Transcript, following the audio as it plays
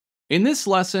In this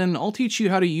lesson, I'll teach you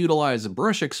how to utilize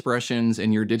brush expressions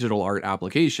in your digital art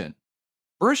application.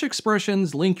 Brush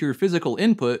expressions link your physical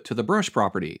input to the brush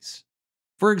properties.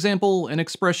 For example, an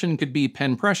expression could be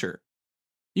pen pressure.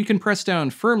 You can press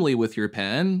down firmly with your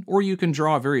pen, or you can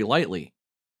draw very lightly.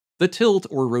 The tilt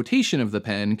or rotation of the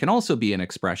pen can also be an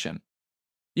expression.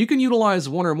 You can utilize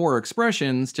one or more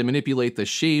expressions to manipulate the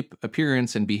shape,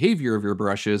 appearance, and behavior of your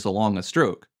brushes along a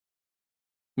stroke.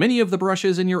 Many of the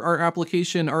brushes in your art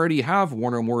application already have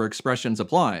one or more expressions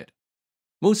applied.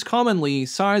 Most commonly,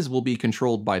 size will be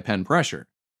controlled by pen pressure.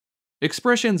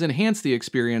 Expressions enhance the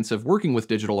experience of working with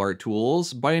digital art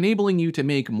tools by enabling you to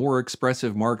make more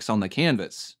expressive marks on the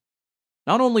canvas.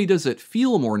 Not only does it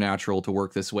feel more natural to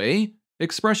work this way,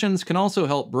 expressions can also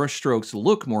help brushstrokes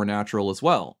look more natural as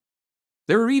well.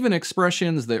 There are even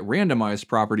expressions that randomize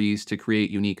properties to create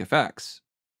unique effects.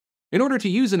 In order to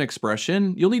use an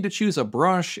expression, you'll need to choose a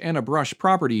brush and a brush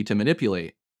property to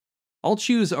manipulate. I'll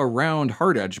choose a round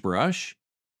hard edge brush.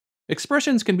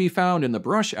 Expressions can be found in the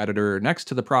brush editor next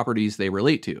to the properties they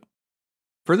relate to.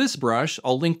 For this brush,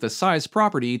 I'll link the size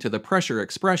property to the pressure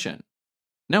expression.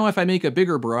 Now if I make a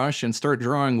bigger brush and start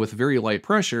drawing with very light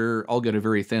pressure, I'll get a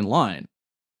very thin line.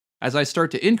 As I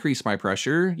start to increase my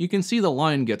pressure, you can see the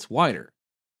line gets wider.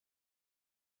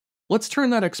 Let's turn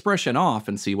that expression off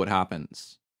and see what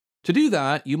happens. To do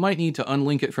that, you might need to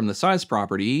unlink it from the size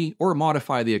property or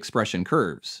modify the expression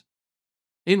curves.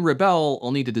 In Rebel,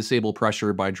 I'll need to disable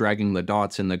pressure by dragging the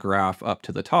dots in the graph up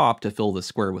to the top to fill the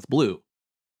square with blue.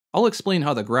 I'll explain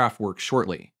how the graph works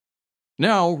shortly.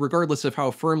 Now, regardless of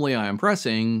how firmly I am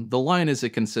pressing, the line is a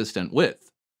consistent width.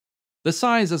 The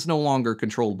size is no longer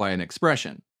controlled by an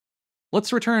expression.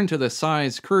 Let's return to the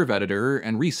size curve editor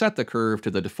and reset the curve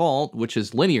to the default, which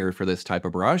is linear for this type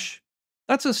of brush.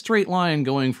 That's a straight line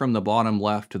going from the bottom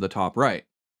left to the top right.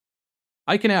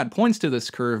 I can add points to this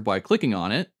curve by clicking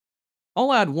on it.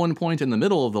 I'll add one point in the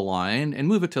middle of the line and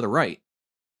move it to the right.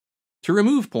 To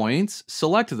remove points,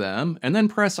 select them and then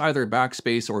press either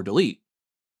backspace or delete.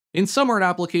 In some art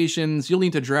applications, you'll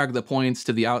need to drag the points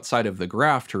to the outside of the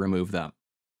graph to remove them.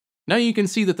 Now you can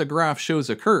see that the graph shows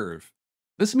a curve.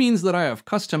 This means that I have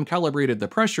custom calibrated the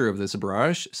pressure of this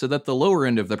brush so that the lower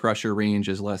end of the pressure range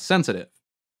is less sensitive.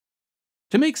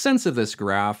 To make sense of this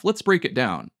graph, let's break it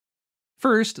down.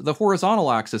 First, the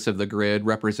horizontal axis of the grid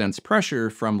represents pressure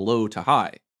from low to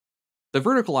high. The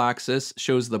vertical axis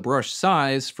shows the brush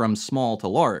size from small to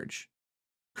large.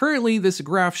 Currently, this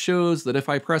graph shows that if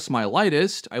I press my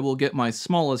lightest, I will get my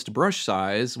smallest brush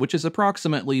size, which is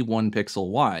approximately 1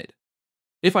 pixel wide.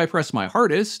 If I press my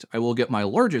hardest, I will get my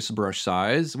largest brush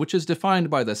size, which is defined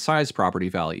by the size property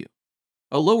value.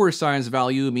 A lower size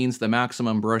value means the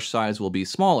maximum brush size will be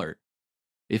smaller.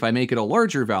 If I make it a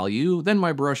larger value, then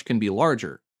my brush can be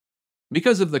larger.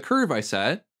 Because of the curve I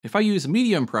set, if I use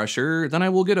medium pressure, then I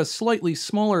will get a slightly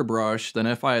smaller brush than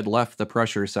if I had left the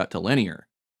pressure set to linear.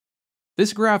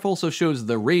 This graph also shows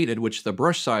the rate at which the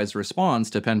brush size responds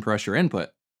to pen pressure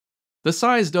input. The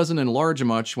size doesn't enlarge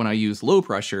much when I use low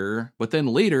pressure, but then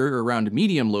later, around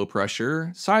medium-low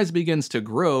pressure, size begins to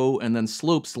grow and then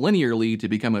slopes linearly to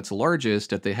become its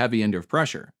largest at the heavy end of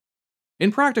pressure.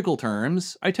 In practical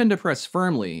terms, I tend to press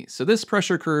firmly, so this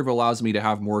pressure curve allows me to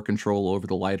have more control over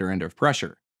the lighter end of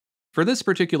pressure. For this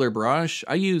particular brush,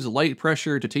 I use light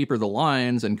pressure to taper the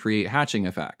lines and create hatching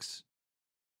effects.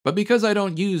 But because I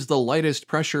don't use the lightest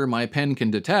pressure my pen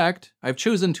can detect, I've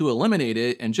chosen to eliminate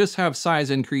it and just have size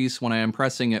increase when I am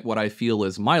pressing at what I feel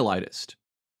is my lightest.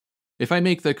 If I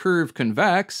make the curve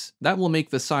convex, that will make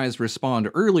the size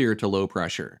respond earlier to low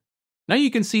pressure. Now you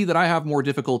can see that I have more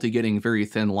difficulty getting very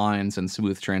thin lines and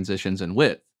smooth transitions in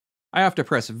width. I have to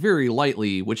press very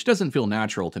lightly, which doesn't feel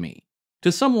natural to me.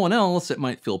 To someone else, it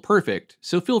might feel perfect,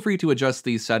 so feel free to adjust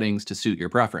these settings to suit your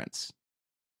preference.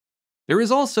 There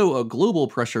is also a global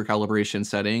pressure calibration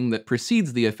setting that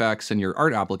precedes the effects in your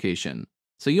art application,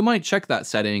 so you might check that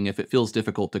setting if it feels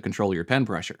difficult to control your pen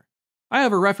pressure. I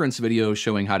have a reference video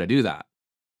showing how to do that.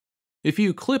 If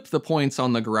you clip the points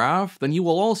on the graph, then you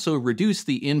will also reduce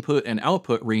the input and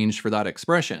output range for that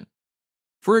expression.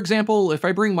 For example, if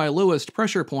I bring my lowest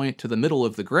pressure point to the middle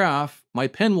of the graph, my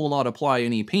pen will not apply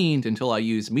any paint until I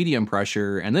use medium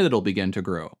pressure, and then it'll begin to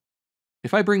grow.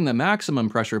 If I bring the maximum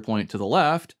pressure point to the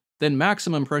left, then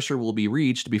maximum pressure will be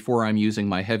reached before I'm using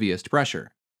my heaviest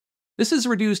pressure. This has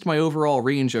reduced my overall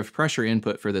range of pressure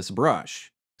input for this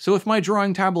brush. So if my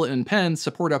drawing tablet and pen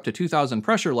support up to 2000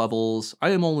 pressure levels, I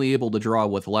am only able to draw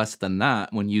with less than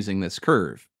that when using this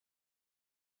curve.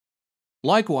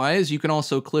 Likewise, you can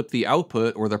also clip the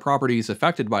output or the properties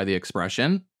affected by the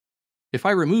expression. If I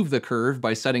remove the curve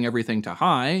by setting everything to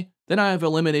high, Then I've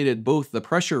eliminated both the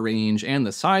pressure range and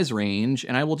the size range,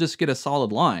 and I will just get a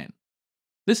solid line.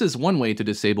 This is one way to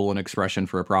disable an expression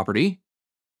for a property.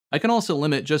 I can also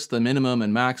limit just the minimum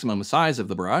and maximum size of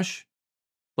the brush.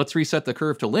 Let's reset the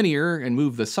curve to linear and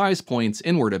move the size points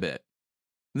inward a bit.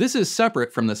 This is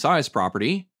separate from the size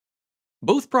property.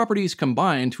 Both properties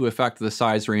combine to affect the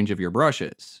size range of your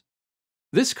brushes.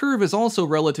 This curve is also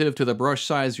relative to the brush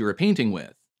size you are painting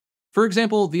with. For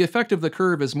example, the effect of the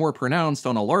curve is more pronounced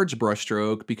on a large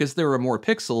brushstroke because there are more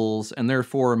pixels and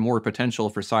therefore more potential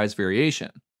for size variation.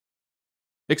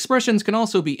 Expressions can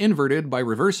also be inverted by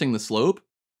reversing the slope.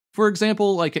 For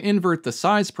example, I can invert the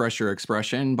size pressure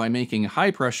expression by making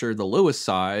high pressure the lowest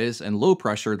size and low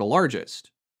pressure the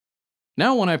largest.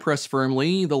 Now when I press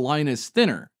firmly, the line is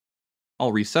thinner.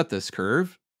 I'll reset this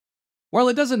curve. While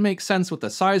it doesn't make sense with the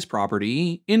size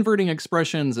property, inverting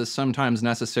expressions is sometimes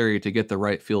necessary to get the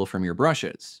right feel from your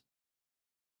brushes.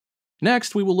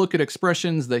 Next, we will look at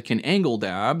expressions that can angle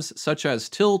dabs, such as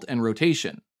tilt and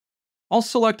rotation. I'll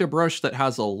select a brush that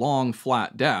has a long,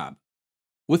 flat dab.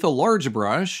 With a large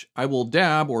brush, I will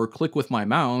dab or click with my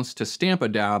mouse to stamp a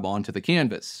dab onto the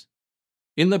canvas.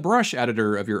 In the brush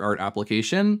editor of your art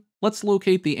application, let's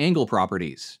locate the angle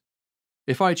properties.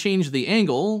 If I change the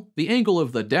angle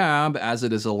of the dab as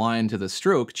it is aligned to the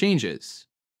stroke changes.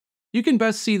 You can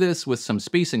best see this with some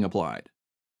spacing applied.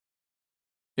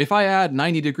 If I add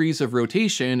 90 degrees of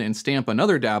rotation and stamp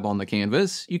another dab on the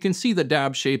canvas, you can see the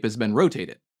dab shape has been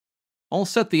rotated. I'll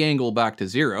set the angle back to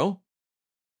 0.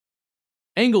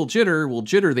 Angle jitter will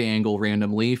jitter the angle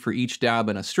randomly for each dab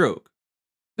in a stroke.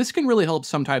 This can really help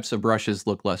some types of brushes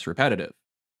look less repetitive.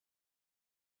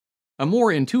 A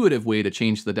more intuitive way to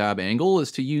change the dab angle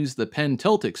is to use the pen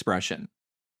tilt expression.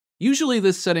 Usually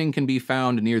this setting can be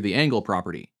found near the angle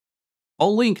property.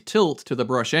 I'll link tilt to the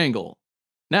brush angle.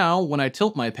 Now, when I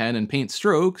tilt my pen and paint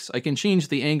strokes, I can change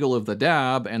the angle of the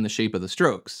dab and the shape of the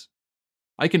strokes.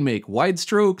 I can make wide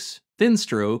strokes, thin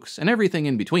strokes, and everything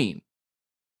in between.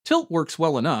 Tilt works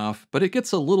well enough, but it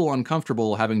gets a little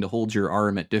uncomfortable having to hold your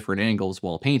arm at different angles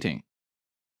while painting.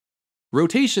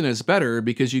 Rotation is better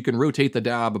because you can rotate the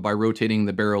dab by rotating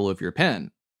the barrel of your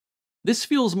pen. This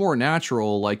feels more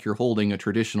natural, like you're holding a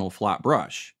traditional flat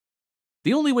brush.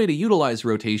 The only way to utilize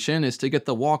rotation is to get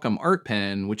the Wacom Art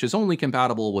Pen, which is only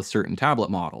compatible with certain tablet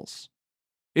models.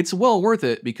 It's well worth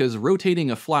it because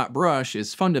rotating a flat brush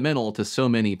is fundamental to so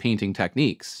many painting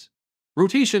techniques.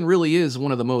 Rotation really is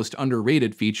one of the most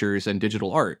underrated features in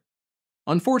digital art.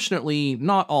 Unfortunately,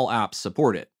 not all apps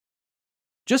support it.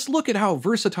 Just look at how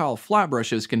versatile flat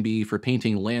brushes can be for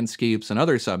painting landscapes and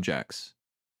other subjects.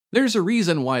 There's a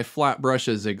reason why flat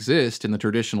brushes exist in the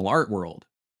traditional art world.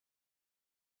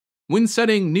 When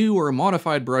setting new or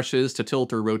modified brushes to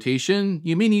tilt or rotation,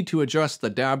 you may need to adjust the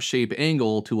dab shape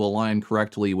angle to align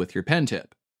correctly with your pen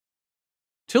tip.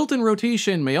 Tilt and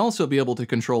rotation may also be able to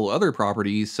control other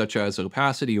properties such as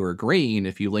opacity or grain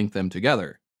if you link them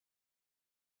together.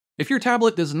 If your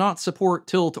tablet does not support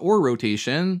tilt or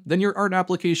rotation, then your art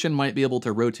application might be able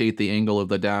to rotate the angle of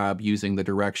the dab using the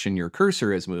direction your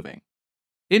cursor is moving.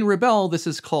 In Rebel, this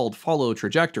is called follow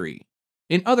trajectory.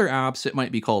 In other apps, it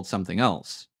might be called something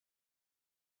else.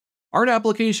 Art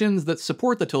applications that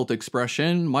support the tilt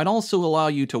expression might also allow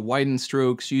you to widen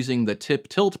strokes using the tip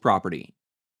tilt property.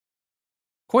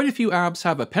 Quite a few apps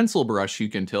have a pencil brush you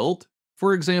can tilt,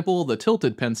 for example, the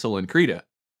tilted pencil in Krita.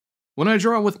 When I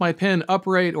draw with my pen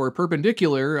upright or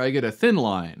perpendicular, I get a thin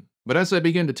line, but as I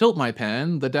begin to tilt my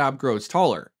pen, the dab grows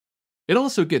taller. It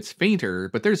also gets fainter,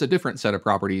 but there's a different set of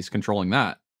properties controlling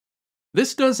that.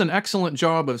 This does an excellent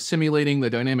job of simulating the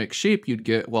dynamic shape you'd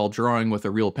get while drawing with a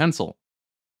real pencil.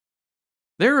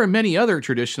 There are many other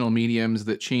traditional mediums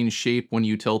that change shape when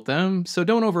you tilt them, so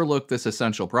don't overlook this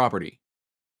essential property.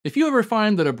 If you ever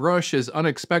find that a brush is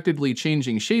unexpectedly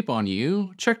changing shape on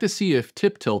you, check to see if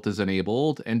tip tilt is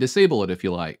enabled and disable it if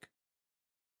you like.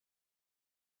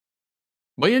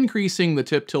 By increasing the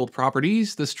tip tilt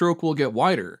properties, the stroke will get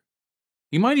wider.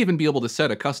 You might even be able to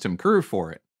set a custom curve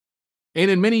for it.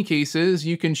 And in many cases,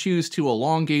 you can choose to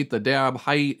elongate the dab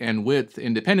height and width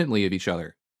independently of each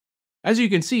other. As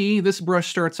you can see, this brush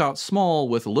starts out small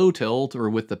with low tilt or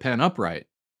with the pen upright.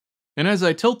 And as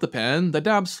I tilt the pen, the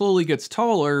dab slowly gets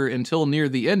taller until near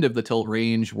the end of the tilt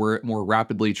range where it more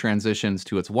rapidly transitions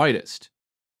to its widest.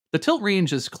 The tilt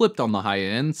range is clipped on the high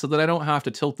end so that I don't have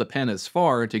to tilt the pen as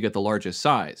far to get the largest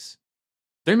size.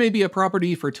 There may be a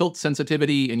property for tilt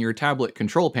sensitivity in your tablet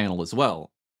control panel as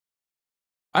well.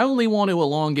 I only want to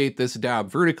elongate this dab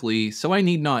vertically, so I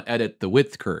need not edit the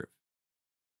width curve.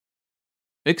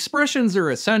 Expressions are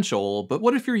essential, but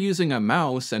what if you're using a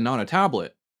mouse and not a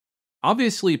tablet?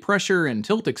 Obviously, pressure and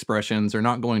tilt expressions are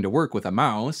not going to work with a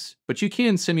mouse, but you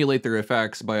can simulate their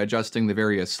effects by adjusting the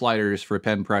various sliders for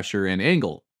pen pressure and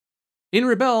angle. In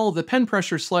Rebelle, the pen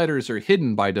pressure sliders are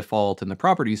hidden by default in the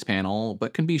Properties panel,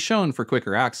 but can be shown for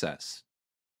quicker access.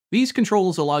 These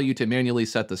controls allow you to manually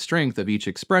set the strength of each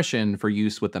expression for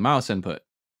use with the mouse input.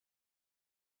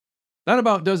 That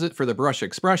about does it for the brush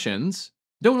expressions.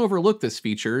 Don't overlook this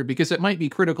feature because it might be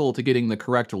critical to getting the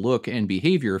correct look and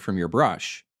behavior from your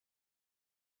brush.